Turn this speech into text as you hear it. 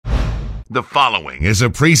The following is a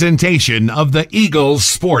presentation of the Eagles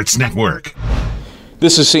Sports Network.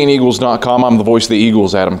 This is SeeingEagles.com. I'm the voice of the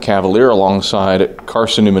Eagles, Adam Cavalier, alongside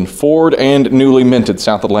Carson-Newman Ford and newly minted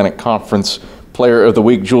South Atlantic Conference Player of the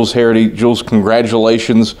Week, Jules Herrity. Jules,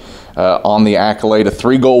 congratulations on the accolade. A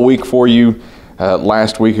 3-goal week for you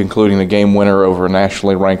last week, including a game winner over a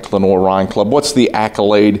nationally ranked Lenoir-Rhyne club. What's the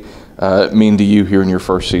accolade mean to you here in your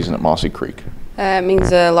first season at Mossy Creek? It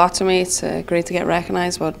means a lot to me. It's great to get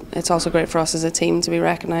recognised, but it's also great for us as a team to be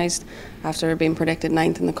recognised after being predicted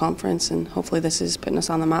 9th in the conference, and hopefully this is putting us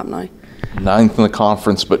on the map now. 9th in the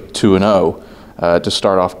conference, but 2-0 to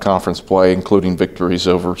start off conference play, including victories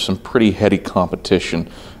over some pretty heady competition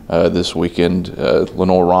this weekend.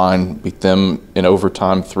 Lenoir-Rhyne beat them in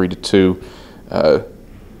overtime 3-2.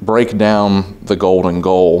 Break down the golden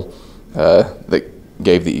goal that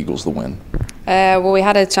gave the Eagles the win. Well, we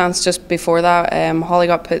had a chance just before that. Holly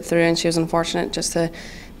got put through and she was unfortunate just to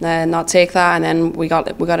not take that, and then we got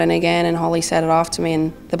in again and Holly set it off to me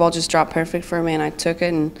and the ball just dropped perfect for me and I took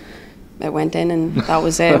it and it went in and that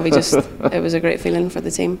was it. It was a great feeling for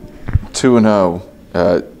the team.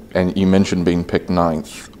 2-0, and you mentioned being picked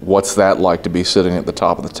 9th. What's that like to be sitting at the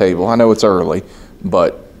top of the table? I know it's early,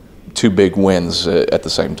 but 2 big wins at the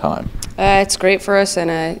same time. It's great for us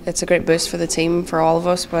and it's a great boost for the team, for all of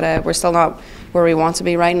us, but we're still not where we want to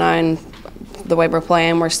be right now, and the way we're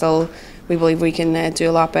playing, we believe we can do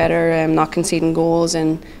a lot better, not conceding goals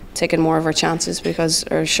and taking more of our chances, because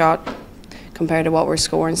our shot compared to what we're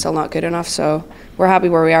scoring is still not good enough. So we're happy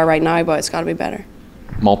where we are right now, but it's got to be better.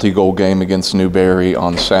 Multi-goal game against Newberry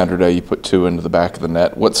on Saturday. You put 2 into the back of the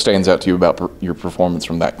net. What stands out to you about your performance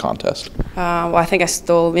from that contest? Well, I think I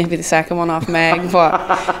stole maybe the second one off Meg, but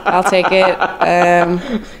I'll take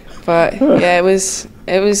it. But yeah, it was.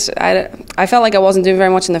 I felt like I wasn't doing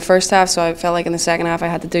very much in the first half, so I felt like in the second half I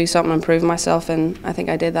had to do something and prove myself, and I think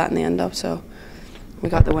I did that in the end up. So we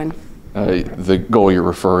got the win. The goal you're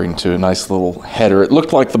referring to, a nice little header. It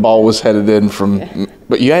looked like the ball was headed in from, yeah.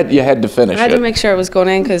 But you had to finish it. I had to make sure it was going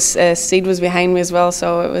in because Steed was behind me as well,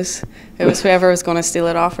 so it was whoever was going to steal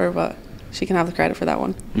it off her, but she can have the credit for that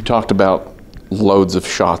one. You talked about loads of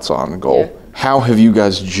shots on goal. Yeah. How have you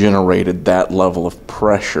guys generated that level of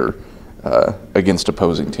pressure against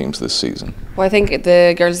opposing teams this season? Well, I think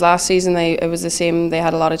the girls last season, it was the same. They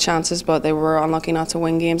had a lot of chances, but they were unlucky not to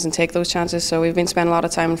win games and take those chances. So we've been spending a lot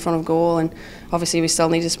of time in front of goal, and obviously we still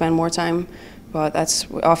need to spend more time. But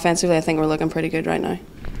offensively, I think we're looking pretty good right now.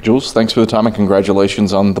 Jules, thanks for the time and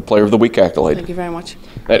congratulations on the Player of the Week accolade. Thank you very much.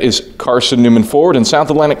 That is Carson-Newman Ford and South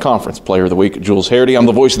Atlantic Conference Player of the Week, Jules Herrity. I'm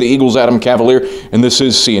the voice of the Eagles, Adam Cavalier, and this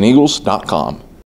is SeeingEagles.com.